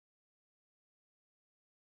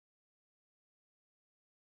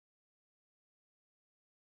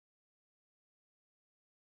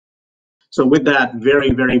So with that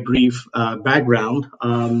very, very brief background,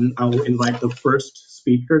 I will invite the first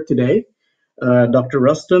speaker today, Dr.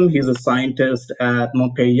 Rostom. He's a scientist at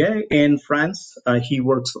Montpellier in France. He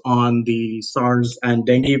works on the SARS and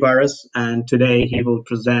dengue virus, and today he will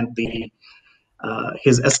present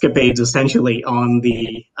his escapades essentially on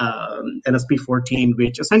the NSP14,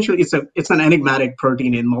 which essentially it's an enigmatic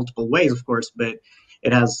protein in multiple ways, of course, but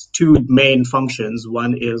it has two main functions.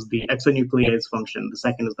 One is the exonuclease function. The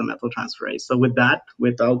second is the methyltransferase. So with that,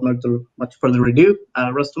 without much further ado,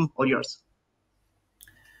 Rostom, all yours.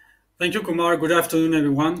 Thank you, Kumar. Good afternoon,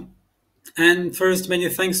 everyone. And first, many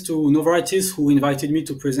thanks to Novartis, who invited me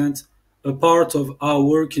to present a part of our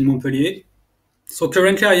work in Montpellier. So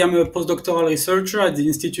currently, I am a postdoctoral researcher at the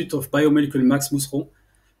Institute of Biomolecules Max Mousseron.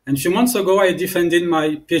 And a few months ago, I defended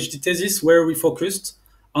my PhD thesis where we focused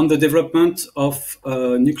on the development of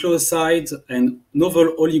nucleosides and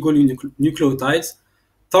novel oligonucleotides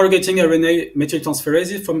targeting RNA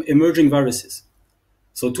methyltransferases from emerging viruses.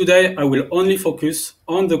 So today, I will only focus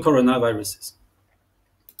on the coronaviruses.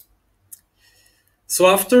 So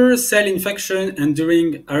after cell infection and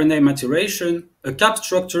during RNA maturation, a cap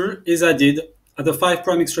structure is added at the 5'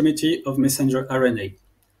 extremity of messenger RNA.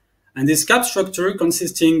 And this cap structure,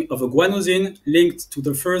 consisting of a guanosine linked to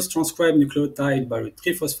the first transcribed nucleotide by a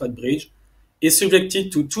triphosphate bridge, is subjected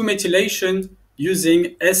to 2-methylation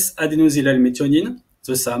using S-adenosyl-L-methionine,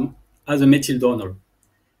 the SAM, as a methyl donor.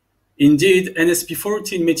 Indeed,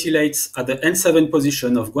 NSP14 methylates at the N7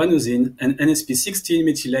 position of guanosine, and NSP16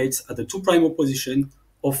 methylates at the 2' position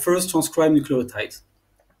of first transcribed nucleotides.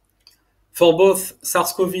 For both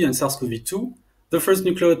SARS-CoV and SARS-CoV-2, the first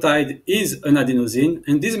nucleotide is an adenosine,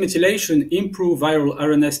 and this methylation improves viral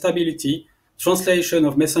RNA stability, translation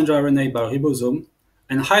of messenger RNA by ribosome,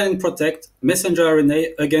 and hide and protect messenger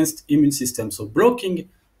RNA against immune system. So blocking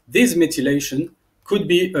this methylation could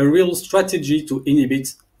be a real strategy to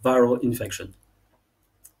inhibit viral infection.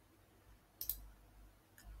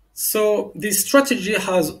 So this strategy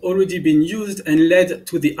has already been used and led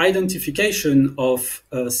to the identification of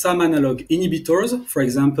SAM analog inhibitors, for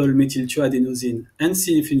example, methyl-2-adenosine and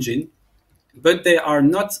sinifingine, but they are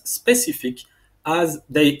not specific as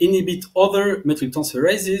they inhibit other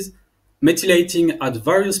methyltransferases, methylating at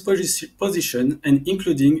various positions and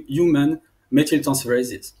including human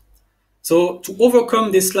methyltransferases. So to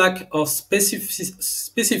overcome this lack of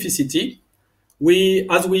specificity,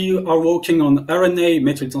 as we are working on RNA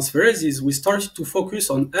methyltransferases, we started to focus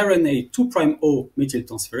on RNA 2'O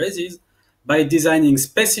methyltransferases by designing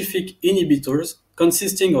specific inhibitors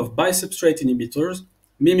consisting of bisubstrate inhibitors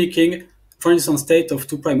mimicking transition state of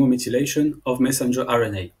 2' methylation of messenger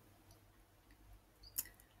RNA.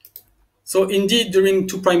 So indeed, during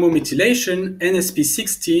 2' methylation,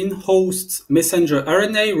 NSP16 hosts messenger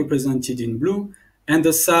RNA represented in blue and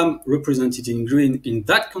the SAM represented in green in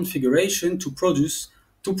that configuration to produce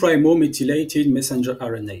 2' methylated messenger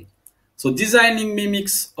RNA. So designing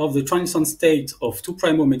mimics of the transition state of 2'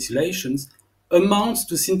 methylations amounts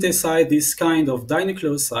to synthesize this kind of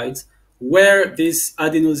dinucleosides where this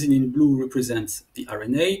adenosine in blue represents the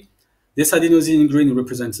RNA, this adenosine in green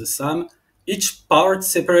represents the SAM, each part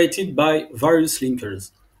separated by various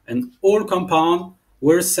linkers. And all compounds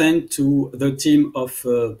were sent to the team of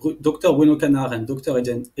Dr. Bruno Canard and Dr.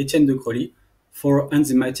 Etienne de Crolly for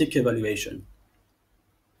enzymatic evaluation.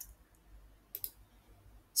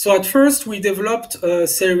 So at first, we developed a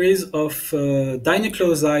series of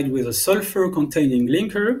dinucleosides with a sulfur-containing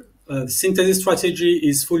linker. The synthesis strategy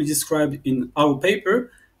is fully described in our paper,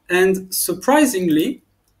 and surprisingly,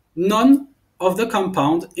 none of the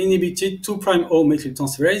compound inhibited 2'O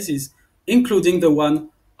methyltransferases, including the one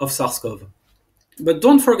of SARS-CoV. But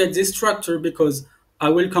don't forget this structure because I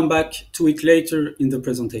will come back to it later in the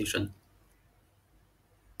presentation.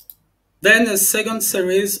 Then a second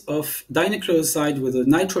series of dinucleosides with a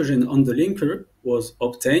nitrogen on the linker was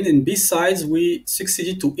obtained, and besides, we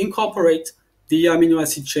succeeded to incorporate the amino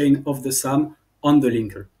acid chain of the SAM on the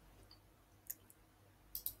linker.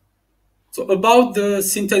 So about the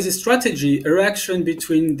synthesis strategy, a reaction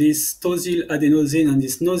between this tosyl adenosine and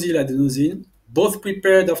this nosyl adenosine, both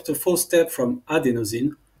prepared after 4 steps from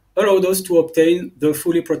adenosine, allowed us to obtain the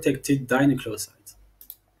fully protected dinucleosides.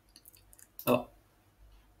 Oh,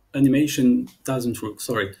 animation doesn't work,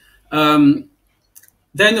 sorry. Then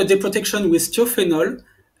a deprotection with thiophenol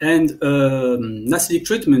and an acidic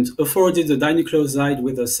treatment afforded the dinucleoside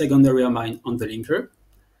with a secondary amine on the linker.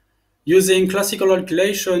 Using classical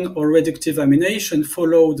alkylation or reductive amination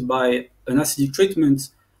followed by an acidic treatment,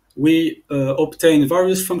 we obtained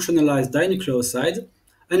various functionalized dinucleosides,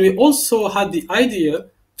 and we also had the idea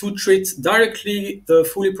to treat directly the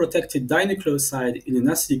fully protected dinucleoside in an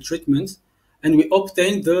acidic treatment, and we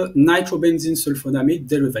obtained the nitrobenzene sulfonamide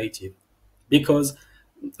derivative because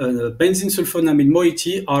benzene sulfonamide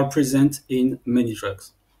moiety are present in many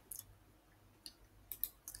drugs.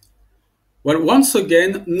 Well, once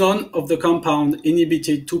again, none of the compound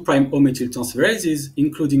inhibited 2' O-methyltransferases,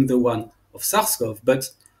 including the one of SARS-CoV, but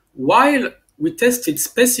while we tested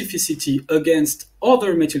specificity against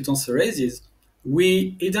other methyltransferases,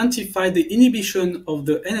 we identified the inhibition of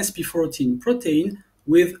the NSP14 protein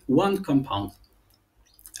with one compound.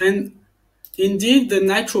 And indeed, the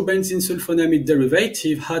nitrobenzene sulfonamide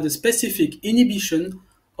derivative had a specific inhibition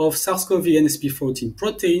of SARS-CoV NSP14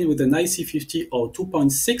 protein with an IC50 of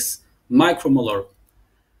 2.6 micromolar.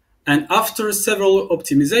 And after several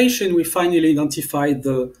optimization, we finally identified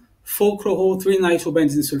the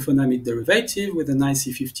 4-chloro-3-nitrobenzene sulfonamide derivative with an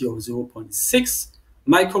IC50 of 0.6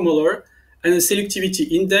 micromolar and a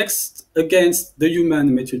selectivity index against the human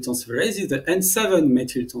methyltransferases, the N7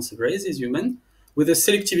 methyltransferases human, with a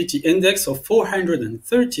selectivity index of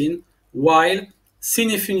 413, while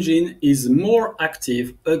sinifungin is more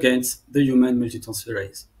active against the human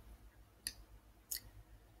methyltransferase.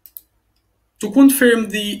 To confirm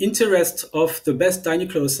the interest of the best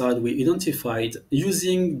dinucleoside we identified,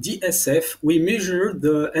 using DSF, we measured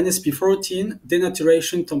the NSP14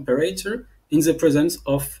 denaturation temperature in the presence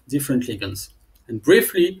of different ligands. And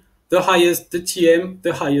briefly, the highest the TM,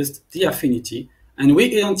 the highest the affinity. And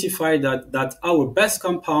we identified that our best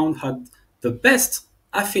compound had the best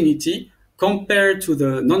affinity compared to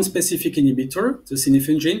the non-specific inhibitor, the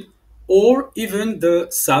sinifungin, or even the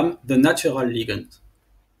SAM, the natural ligand.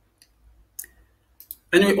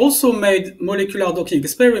 And we also made molecular docking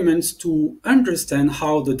experiments to understand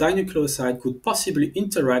how the dinucleoside could possibly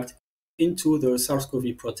interact into the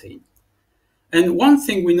SARS-CoV protein. And one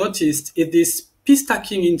thing we noticed is this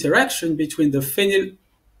p-stacking interaction between the phenyl.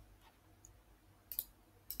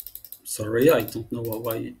 Sorry, I don't know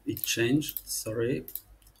why it changed. Sorry.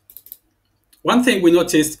 One thing we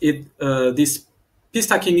noticed is this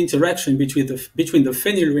p-stacking interaction between the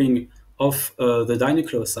phenyl ring of the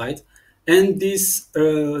dinucleoside and this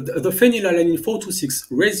the phenylalanine 426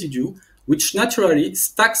 residue, which naturally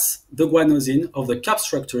stacks the guanosine of the cap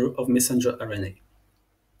structure of messenger RNA.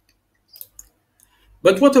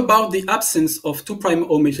 But what about the absence of 2'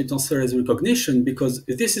 O-methyltransferase recognition? Because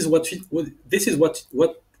this is what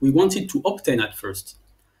we wanted to obtain at first.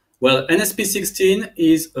 Well, NSP16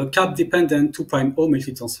 is a cap-dependent 2'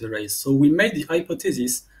 O-methyltransferase, so we made the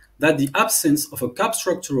hypothesis that the absence of a cap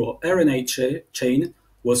structural RNA chain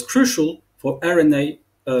was crucial for RNA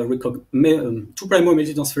 2'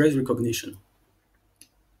 O-methyltransferase recognition.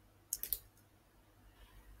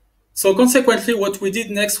 So consequently, what we did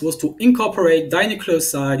next was to incorporate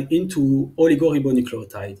dinucleoside into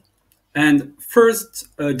oligoribonucleotide. And first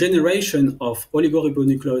generation of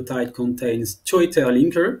oligoribonucleotide contains two-ether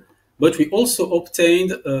linker, but we also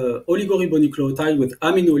obtained oligoribonucleotide with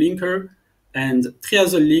amino linker and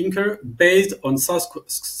triazole linker based on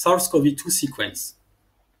SARS-CoV-2 sequence.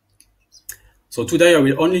 So today I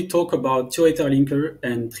will only talk about two-ether linker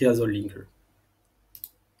and triazole linker.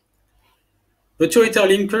 The two-ether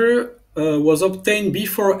linker was obtained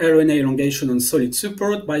before RNA elongation on solid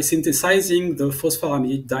support by synthesizing the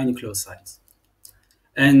phosphoramide dinucleosides.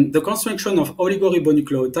 And the construction of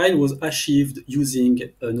oligoribonucleotide was achieved using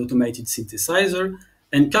an automated synthesizer,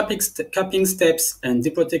 and capping steps and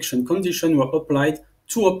deprotection conditions were applied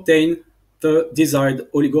to obtain the desired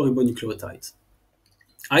oligoribonucleotides.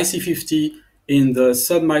 IC50 in the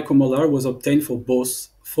sub-micromolar was obtained for both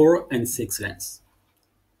 4 and 6 lengths.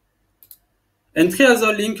 And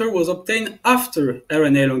triazole linker was obtained after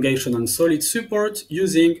RNA elongation on solid support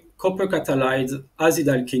using copper-catalyzed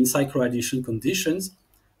acid-alkene cycloaddition conditions,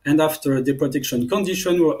 and after deprotection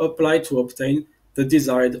conditions were applied to obtain the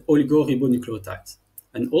desired oligoribonucleotides.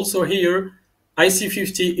 And also here,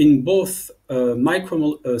 IC50 in both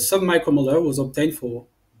sub-micromolar was obtained for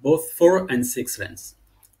both 4 and 6 lengths.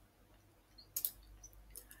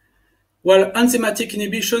 Well, enzymatic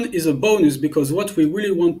inhibition is a bonus because what we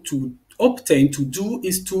really want to obtain to do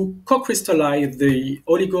is to co-crystallize the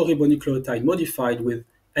oligoribonucleotide modified with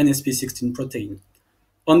NSP16 protein.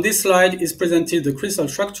 On this slide is presented the crystal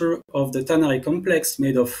structure of the ternary complex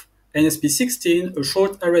made of NSP16, a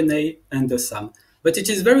short RNA, and the SAM. But it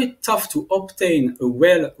is very tough to obtain a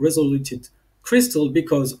well-resoluted crystal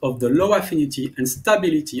because of the low affinity and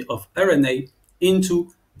stability of RNA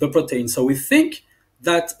into the protein. So we think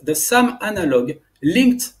that the SAM analog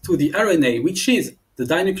linked to the RNA, which is the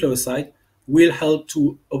dinucleoside, will help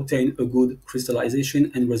to obtain a good crystallization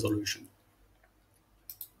and resolution.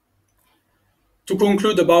 To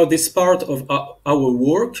conclude about this part of our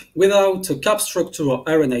work, without a cap structure or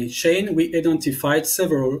RNA chain, we identified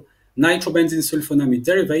several nitrobenzene sulfonamide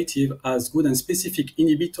derivatives as good and specific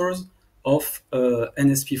inhibitors of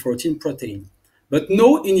NSP14 protein, but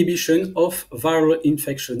no inhibition of viral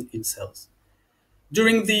infection in cells.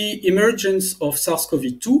 During the emergence of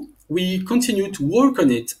SARS-CoV-2, we continued to work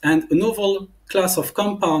on it, and a novel class of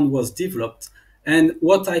compound was developed. And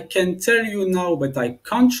what I can tell you now, but I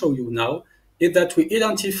can't show you now, is that we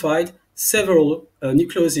identified several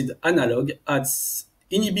nucleoside analog as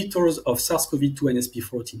inhibitors of SARS-CoV-2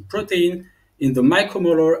 NSP14 protein in the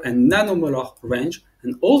micromolar and nanomolar range,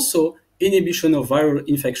 and also inhibition of viral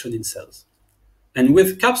infection in cells. And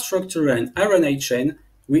with cap structure and RNA chain,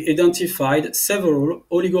 we identified several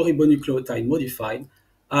oligoribonucleotide modified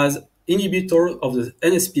as inhibitor of the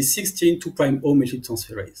NSP16 2'O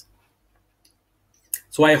methyltransferase.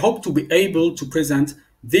 So I hope to be able to present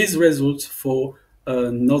these results for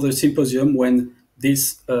another symposium when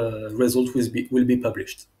this result will be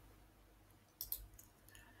published.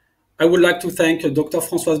 I would like to thank Dr.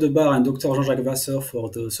 Françoise Debar and Dr. Jean-Jacques Vasseur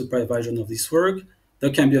for the supervision of this work,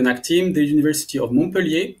 the Cambionac team, the University of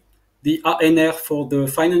Montpellier, the ANR for the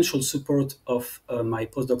financial support of my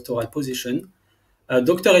postdoctoral position,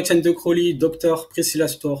 Dr. Etienne de Crowley, Dr. Priscilla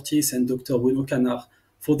Ortiz, and Dr. Bruno Canard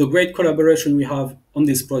for the great collaboration we have on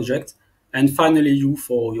this project, and finally you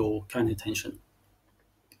for your kind attention.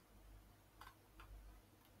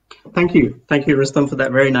 Thank you, Rostom, for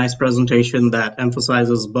that very nice presentation that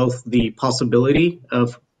emphasizes both the possibility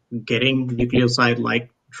of getting nucleoside-like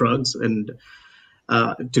drugs and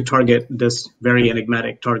to target this very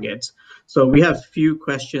enigmatic targets. So we have a few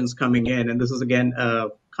questions coming in, and this is again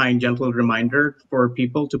a kind, gentle reminder for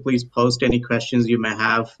people to please post any questions you may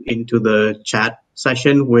have into the chat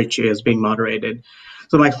session, which is being moderated.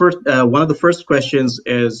 So my first, one of the first questions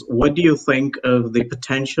is, what do you think of the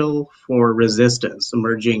potential for resistance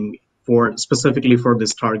emerging specifically for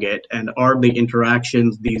this target, and are the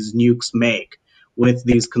interactions these nukes make with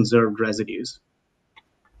these conserved residues?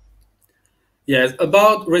 Yes,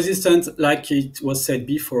 about resistance, like it was said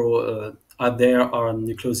before, there are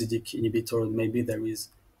nucleosidic inhibitors. Maybe there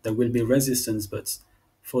will be resistance, but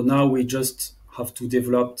for now we just have to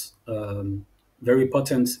develop very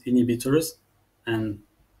potent inhibitors. And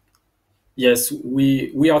yes,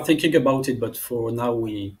 we are thinking about it, but for now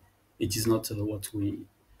it is not what we.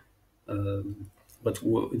 But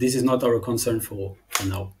this is not our concern for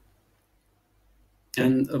now.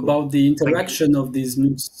 And about the interaction of these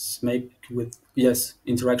nukes make with, yes,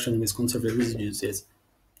 interaction with conserved residues, yes.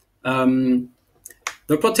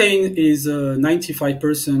 The protein is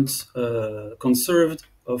 95% conserved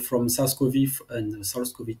from SARS-CoV and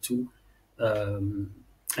SARS-CoV-2.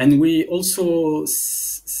 And we also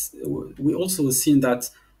seen that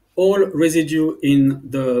all residue in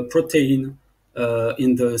the protein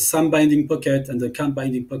in the SAM binding pocket and the CAM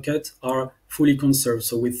binding pocket are fully conserved.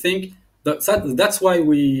 So we think that's why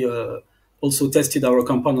we also tested our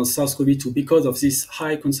compound on SARS-CoV-2, because of this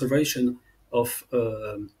high conservation of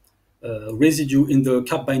residue in the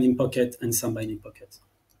cap binding pocket and SAM binding pocket.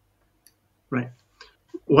 Right.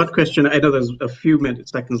 One question, I know there's a few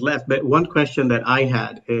seconds left, but one question that I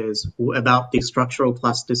had is about the structural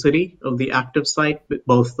plasticity of the active site,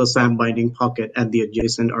 both the SAM binding pocket and the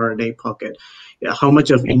adjacent RNA pocket. How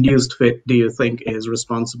much of induced fit do you think is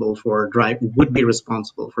responsible for would be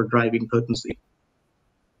responsible for driving potency?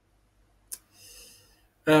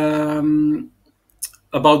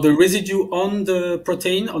 About the residue on the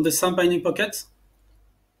protein, on the SAM binding pocket?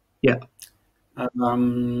 Yeah.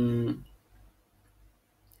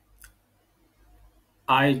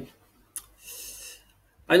 I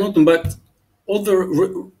don't know, but all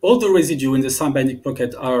the residue in the SAM binding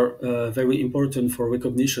pocket are very important for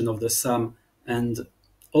recognition of the SAM, and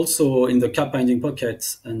also in the cap binding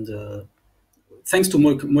pocket. And thanks to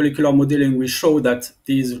molecular modeling, we show that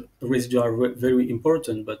these residues are very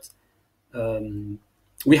important, but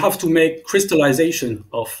we have to make crystallization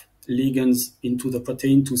of ligands into the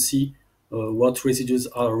protein to see what residues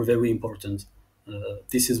are very important.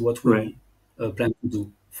 This is what we plan to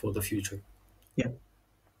do for the future. Yeah.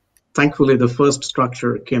 Thankfully, the first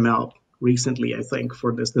structure came out recently, I think,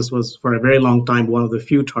 for this. This was, for a very long time, one of the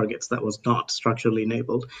few targets that was not structurally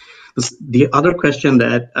enabled. The other question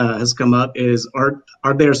that has come up is, are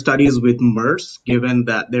there studies with MERS, given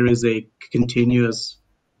that there is a continuous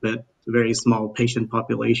but very small patient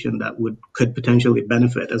population that could potentially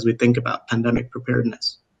benefit as we think about pandemic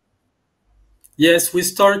preparedness? Yes, we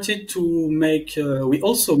started to make, we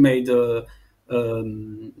also made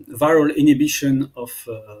viral inhibition of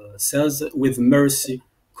cells with MERS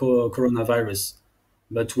coronavirus.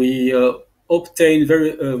 But we obtain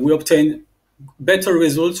better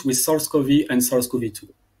results with SARS-CoV and SARS-CoV-2.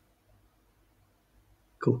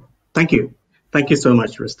 Cool. Thank you. Thank you so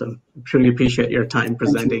much, Rostom. Truly appreciate your time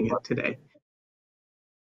presenting it today.